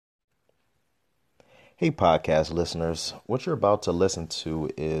Hey, podcast listeners. What you're about to listen to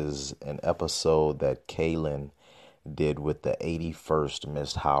is an episode that Kaylin did with the 81st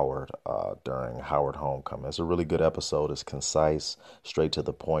Miss Howard during Howard Homecoming. It's a really good episode. It's concise, straight to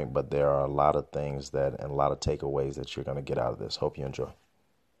the point, but there are a lot of things and a lot of takeaways that you're going to get out of this. Hope you enjoy.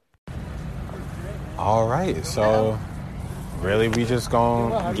 All right. So really, we just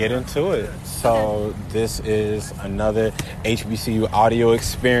going to get into it. So this is another HBCU audio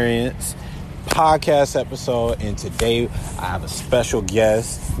experience podcast episode, and today I have a special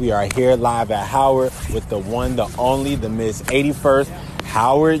guest. We are here live at Howard with the one, the only, the Miss 81st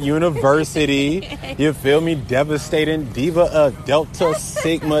Howard University. You feel me? Devastating diva of Delta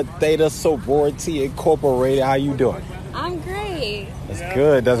Sigma Theta Sorority Incorporated. How you doing? I'm great. That's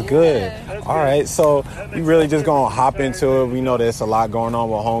good. That's good. All right, so we really just gonna hop into it. We know there's a lot going on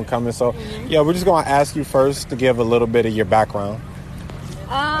with homecoming, so yeah, we're just gonna ask you first to give a little bit of your background.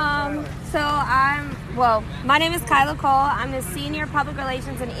 My name is Kyla Cole. I'm a senior public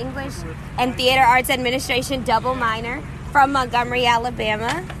relations and English and theater arts administration double minor from Montgomery,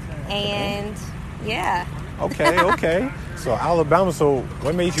 Alabama. And yeah. Okay. So Alabama. So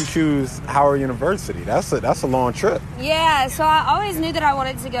what made you choose Howard University? That's a long trip. Yeah. So I always knew that I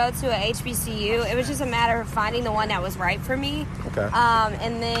wanted to go to a HBCU. It was just a matter of finding the one that was right for me. Okay.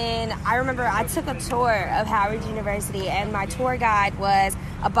 And then I remember I took a tour of Howard University, and my tour guide was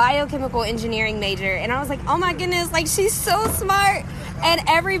a biochemical engineering major, and I was like, oh my goodness, like she's so smart. And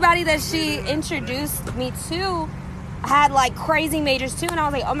everybody that she introduced me to had like crazy majors too, and I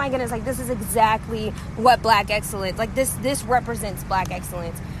was like, oh my goodness, like this is exactly what Black excellence, like this represents Black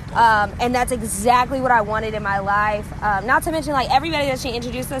excellence, and that's exactly what I wanted in my life. Not to mention, like, everybody that she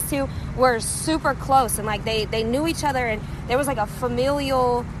introduced us to were super close, and like they knew each other, and there was like a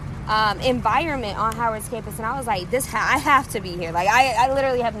familial environment on Howard's campus, and I was like, I have to be here. Like I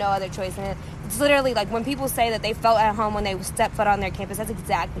literally have no other choice, and it's literally like when people say that they felt at home when they stepped foot on their campus, that's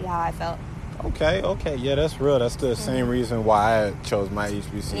exactly how I felt. Okay. Yeah, that's real. That's the same reason why I chose my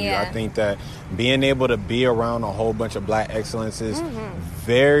HBCU. Yeah. I think that being able to be around a whole bunch of Black excellence is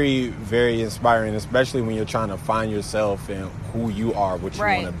very, very inspiring, especially when you're trying to find yourself and who you are, what you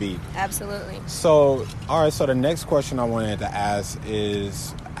want to be. Absolutely. So, all right, so the next question I wanted to ask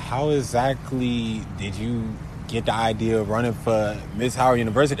is, how exactly did you get the idea of running for Miss Howard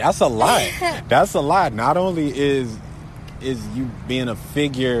University? That's a lot. That's a lot. Not only is you being a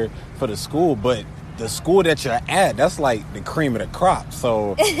figure for the school, but the school that you're at, that's like the cream of the crop.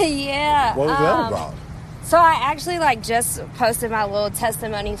 So yeah. What was that about? So I actually just posted my little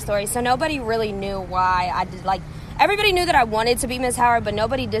testimony story. So nobody really knew why I did, everybody knew that I wanted to be Miss Howard, but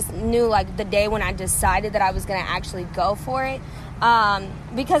nobody just knew the day when I decided that I was going to actually go for it.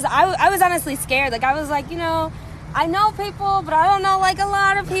 Because I was honestly scared. I was like, I know people, but I don't know a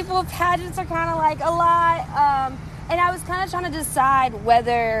lot of people. Pageants are kind of a lot. And I was kind of trying to decide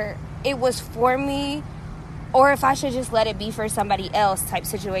whether it was for me or if I should just let it be for somebody else type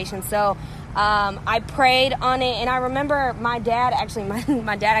situation. So I prayed on it, and I remember my dad actually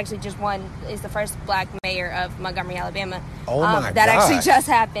just is the first Black mayor of Montgomery, Alabama. Oh my God. That actually just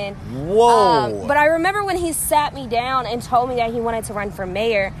happened. Whoa. But I remember when he sat me down and told me that he wanted to run for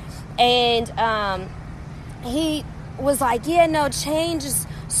mayor, and he was like, yeah, no, change is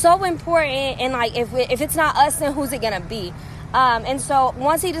so important, and if it's not us, then who's it gonna be? And so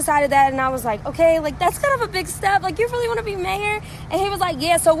once he decided that, and I was like, okay, that's kind of a big step. You really want to be mayor? And he was like,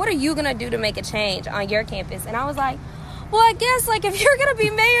 yeah, so what are you gonna do to make a change on your campus? And I was like, well, I guess if you're gonna be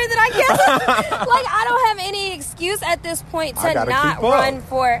mayor, then I guess I don't have any excuse at this point to not run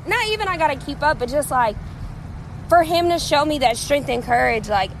for, not even I gotta keep up, but just for him to show me that strength and courage.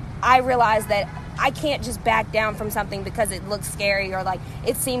 I realized that I can't just back down from something because it looks scary or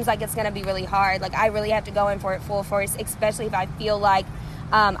it seems like it's going to be really hard. I really have to go in for it full force, especially if I feel like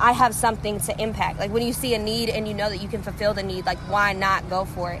I have something to impact. When you see a need and you know that you can fulfill the need, why not go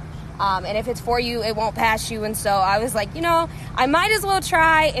for it? And if it's for you, it won't pass you. And so I was like, I might as well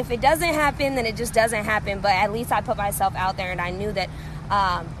try. If it doesn't happen, then it just doesn't happen. But at least I put myself out there, and I knew that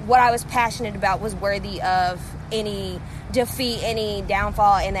what I was passionate about was worthy of any defeat, any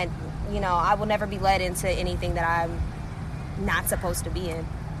downfall, and that I will never be led into anything that I'm not supposed to be in.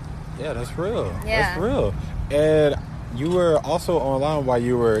 Yeah, that's real. Yeah. That's real. And you were also online while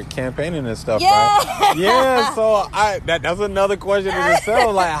you were campaigning and stuff, yeah. right? Yeah, so that's another question in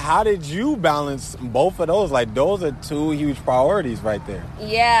itself. How did you balance both of those? Those are two huge priorities right there.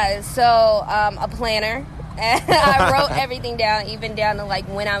 Yeah, so a planner. I wrote everything down, even down to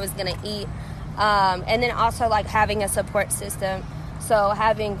when I was going to eat. And then also having a support system. So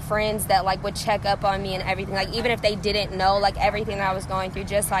having friends that like would check up on me and everything, like even if they didn't know like everything that I was going through,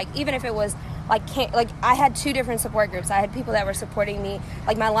 just like even if it was like I had 2 different support groups. I had people that were supporting me,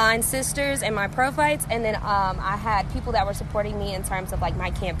 like my line sisters and my pro fights, and then I had people that were supporting me in terms of like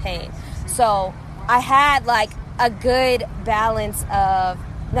my campaign. So I had like a good balance of,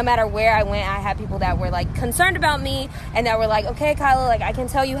 no matter where I went, I had people that were like concerned about me and that were like, okay, Kyla, like I can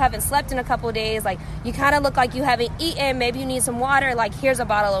tell you haven't slept in a couple of days, like you kind of look like you haven't eaten, maybe you need some water, like here's a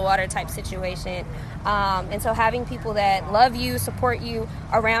bottle of water type situation. And so having people that love you, support you,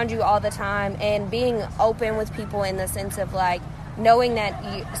 around you all the time, and being open with people in the sense of like knowing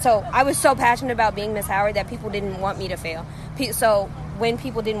that so I was so passionate about being Miss Howard that people didn't want me to fail. So when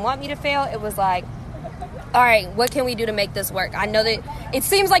people didn't want me to fail, it was like, all right, what can we do to make this work? I know that it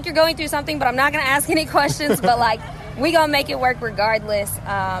seems like you're going through something, but I'm not going to ask any questions, but like we going to make it work regardless,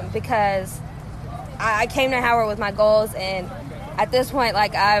 because I came to Howard with my goals, and at this point,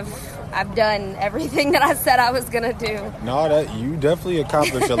 like I've done everything that I said I was going to do. No, that you definitely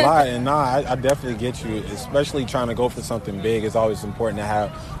accomplished a lot, and I definitely get you, especially trying to go for something big. It's always important to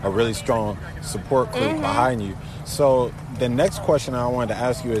have a really strong support group behind you. So the next question I wanted to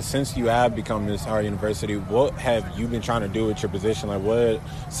ask you is, since you have become Miss Howard University, what have you been trying to do with your position? Like, what are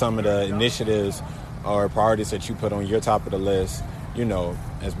some of the initiatives or priorities that you put on your top of the list, you know,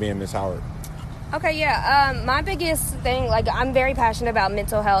 as being Miss Howard? Okay, yeah. My biggest thing, like I'm very passionate about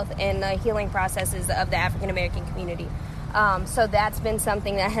mental health and the healing processes of the African American community. So that's been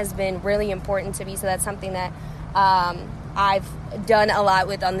something that has been really important to me. So that's something that I've done a lot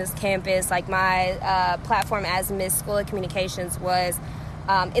with on this campus. Like my platform as Miss School of Communications was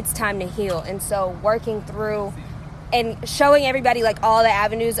It's Time to Heal. And so working through and showing everybody like all the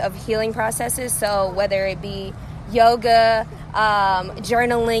avenues of healing processes. So whether it be yoga,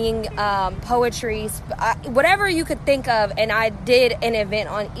 journaling, poetry, whatever you could think of. And I did an event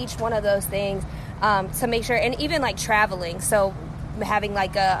on each one of those things to make sure, and even like traveling. So having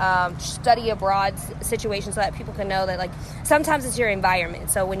like a study abroad situation so that people can know that like sometimes it's your environment.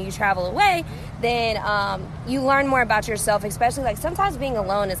 So when you travel away, then you learn more about yourself, especially like sometimes being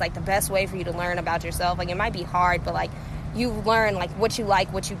alone is like the best way for you to learn about yourself. Like it might be hard, but like you learn like what you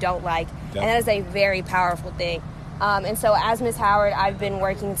like, what you don't like. Definitely. And that is a very powerful thing. And so as Miss Howard, I've been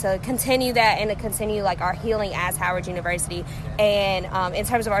working to continue that and to continue like our healing as Howard University, and in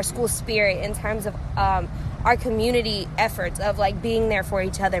terms of our school spirit, in terms of our community efforts of like being there for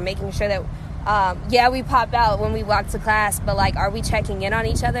each other, making sure that we pop out when we walk to class, but like are we checking in on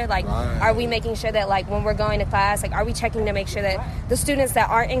each other? Like Are we making sure that like when we're going to class, like are we checking to make sure that the students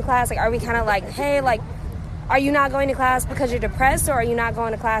that aren't in class, like are we kind of like, hey, like are you not going to class because you're depressed, or are you not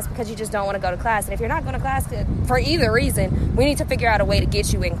going to class because you just don't want to go to class? And if you're not going to class for either reason, we need to figure out a way to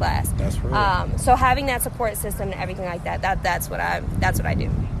get you in class. That's right. So having that support system and everything like that's what I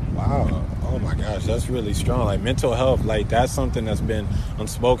do. Wow. Oh my gosh, that's really strong. Like mental health, like that's something that's been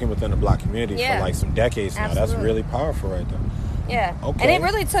unspoken within the Black community for like some decades now. Absolutely. That's really powerful right there. Yeah. Okay. And it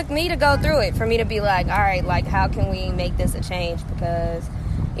really took me to go through it for me to be like, all right, like how can we make this a change? Because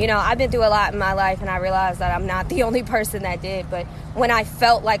you know, I've been through a lot in my life, and I realized that I'm not the only person that did. But when I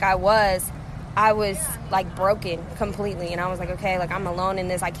felt like I was like broken completely, and I was like, okay, like I'm alone in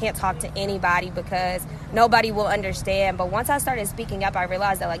this. I can't talk to anybody because nobody will understand. But once I started speaking up, I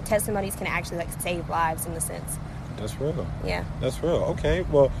realized that like testimonies can actually like save lives in the sense. That's real. Yeah. That's real. Okay.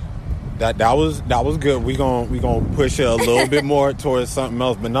 Well, that was good. We gonna push it a little bit more towards something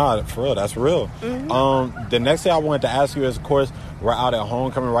else, but not for real. That's real. Mm-hmm. The next thing I wanted to ask you is, of course, we're out at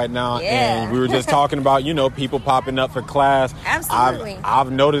homecoming right now, and we were just talking about, you know, people popping up for class. Absolutely.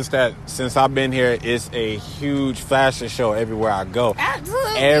 I've noticed that since I've been here, it's a huge fashion show everywhere I go.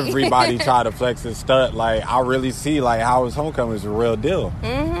 Absolutely. Everybody try to flex and stunt. Like, I really see, like, Howard's homecoming is a real deal.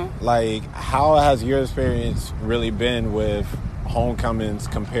 Mm-hmm. Like, how has your experience really been with homecomings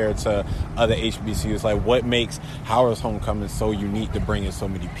compared to other HBCUs? Like, what makes Howard's homecoming so unique to bring in so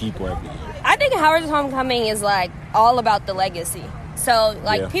many people every year? I think Howard's homecoming is like all about the legacy. So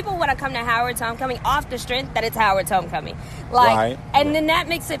like people want to come to Howard's homecoming off the strength that it's Howard's homecoming. Like, and then that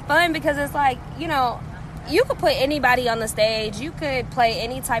makes it fun because it's like, you know, you could put anybody on the stage, you could play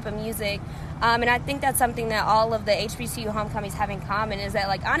any type of music. And I think that's something that all of the HBCU homecomings have in common, is that,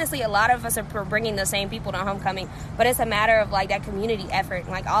 like, honestly, a lot of us are bringing the same people to homecoming, but it's a matter of, like, that community effort,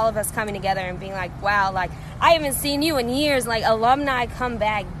 like, all of us coming together and being like, wow, like, I haven't seen you in years, like, alumni come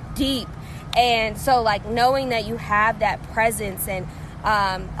back deep. And so, like, knowing that you have that presence, and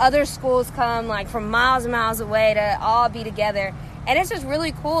other schools come, like, from miles and miles away to all be together And it's just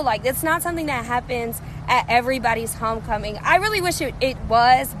really cool. Like, it's not something that happens at everybody's homecoming. I really wish it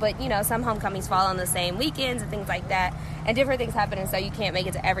was, but, you know, some homecomings fall on the same weekends and things like that. And different things happen, and so you can't make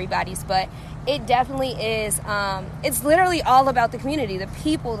it to everybody's. But it definitely is, it's literally all about the community, the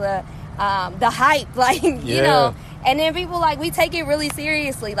people, the hype, like, you know. And then people, like, we take it really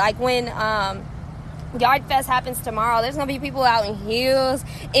seriously. Like, when Yard Fest happens tomorrow, there's going to be people out in heels,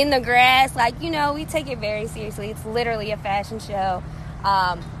 in the grass. Like, you know, we take it very seriously. It's literally a fashion show.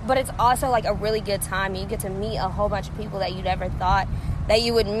 But it's also, like, a really good time. You get to meet a whole bunch of people that you never thought that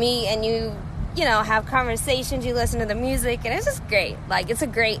you would meet, and you know, have conversations, you listen to the music, and it's just great. Like, it's a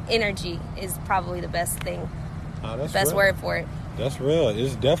great energy is probably the best thing. Best word for it. That's real.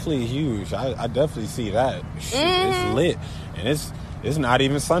 It's definitely huge. I definitely see that. Shoot, it's lit. And it's not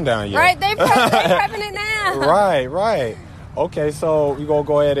even sundown yet. Right, they prepping it now. Right. Okay, so we're going to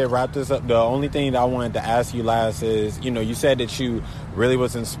go ahead and wrap this up. The only thing that I wanted to ask you last is, you know, you said that you really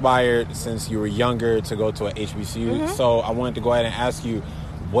was inspired since you were younger to go to an HBCU. So I wanted to go ahead and ask you,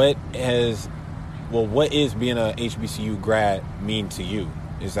 what is being a HBCU grad mean to you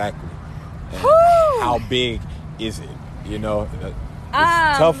exactly? And how big is it? You know, it's a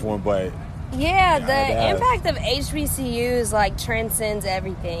tough one, but yeah, the impact of HBCUs like transcends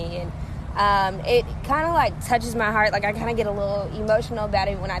everything, and it kind of like touches my heart. Like, I kind of get a little emotional about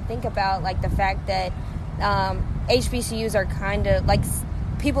it when I think about like the fact that HBCUs are kind of like,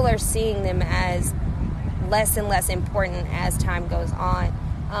 people are seeing them as less and less important as time goes on.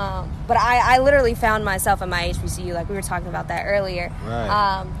 But I literally found myself in my HBCU, like we were talking about that earlier.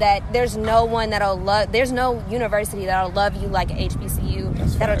 Right. That there's no one there's no university that'll love you like a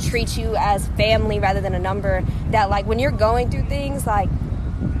HBCU, that'll treat you as family rather than a number. That, like, when you're going through things, like,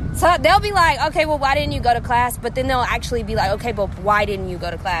 so they'll be like, okay, well, why didn't you go to class? But then they'll actually be like, okay, but why didn't you go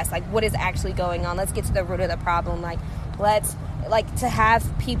to class? Like, what is actually going on? Let's get to the root of the problem. Like, to have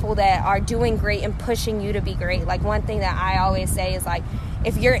people that are doing great and pushing you to be great. Like, one thing that I always say is, like,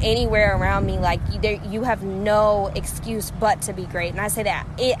 if you're anywhere around me, like, you have no excuse but to be great. And I say that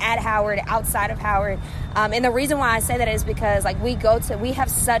at Howard, outside of Howard. And the reason why I say that is because, like, we have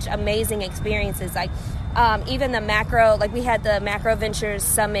such amazing experiences. Like, even the macro, like, we had the Macro Ventures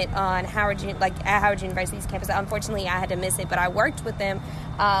Summit on at Howard University's campus. Unfortunately, I had to miss it, but I worked with them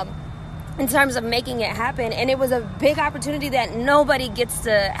in terms of making it happen, and it was a big opportunity that nobody gets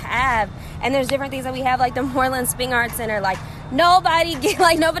to have. And there's different things that we have, like the Moreland Sping Arts Center. Like, nobody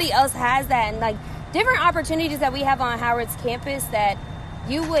else has that, and like different opportunities that we have on Howard's campus that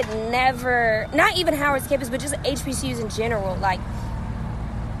you would never, not even Howard's campus, but just HBCUs in general. Like,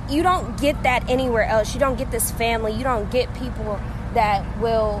 you don't get that anywhere else. You don't get this family. You don't get people that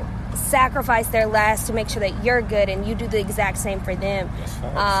will sacrifice their last to make sure that you're good, and you do the exact same for them.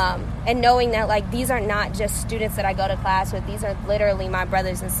 And knowing that, like, these are not just students that I go to class with, these are literally my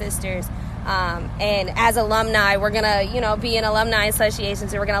brothers and sisters. And as alumni, we're gonna, you know, be in alumni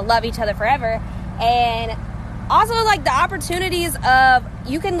associations, and we're gonna love each other forever. And also, like, the opportunities of,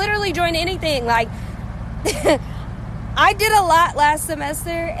 you can literally join anything. Like, I did a lot last semester,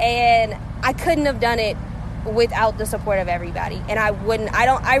 and I couldn't have done it without the support of everybody. And I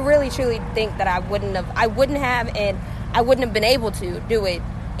really truly think that I wouldn't have, and I wouldn't have been able to do it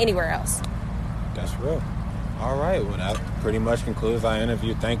anywhere else. That's real. All right, well, that pretty much concludes our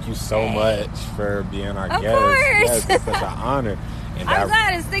interview. Thank you so much for being our guest. Of course. Yes, it's such an honor. And I'm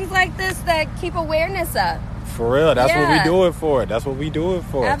glad it's things like this that keep awareness up. For real, that's what we do it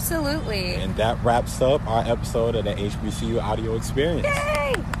for. Absolutely. And that wraps up our episode of the HBCU Audio Experience.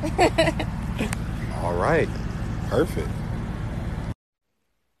 Yay! All right. Perfect.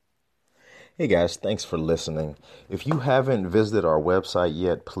 Hey guys, thanks for listening. If you haven't visited our website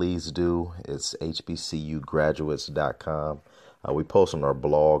yet, please do. It's hbcugraduates.com. We post on our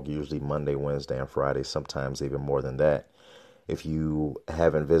blog usually Monday, Wednesday, and Friday, sometimes even more than that. If you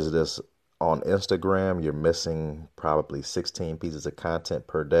haven't visited us on Instagram, you're missing probably 16 pieces of content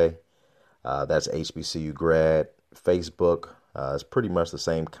per day. That's HBCU Grad. Facebook is pretty much the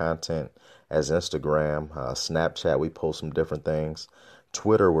same content as Instagram. Snapchat, we post some different things.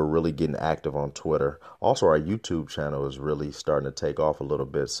 Twitter, we're really getting active on Twitter. Also, our YouTube channel is really starting to take off a little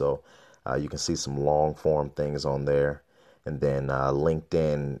bit, so you can see some long form things on there. And then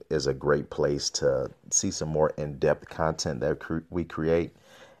LinkedIn is a great place to see some more in-depth content that we create.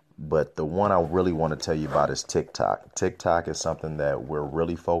 But the one I really want to tell you about is TikTok. TikTok is something that we're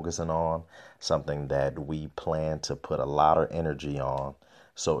really focusing on, something that we plan to put a lot of energy on.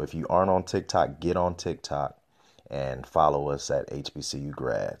 So if you aren't on TikTok, get on TikTok and follow us at HBCU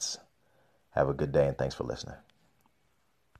Grads. Have a good day, and thanks for listening.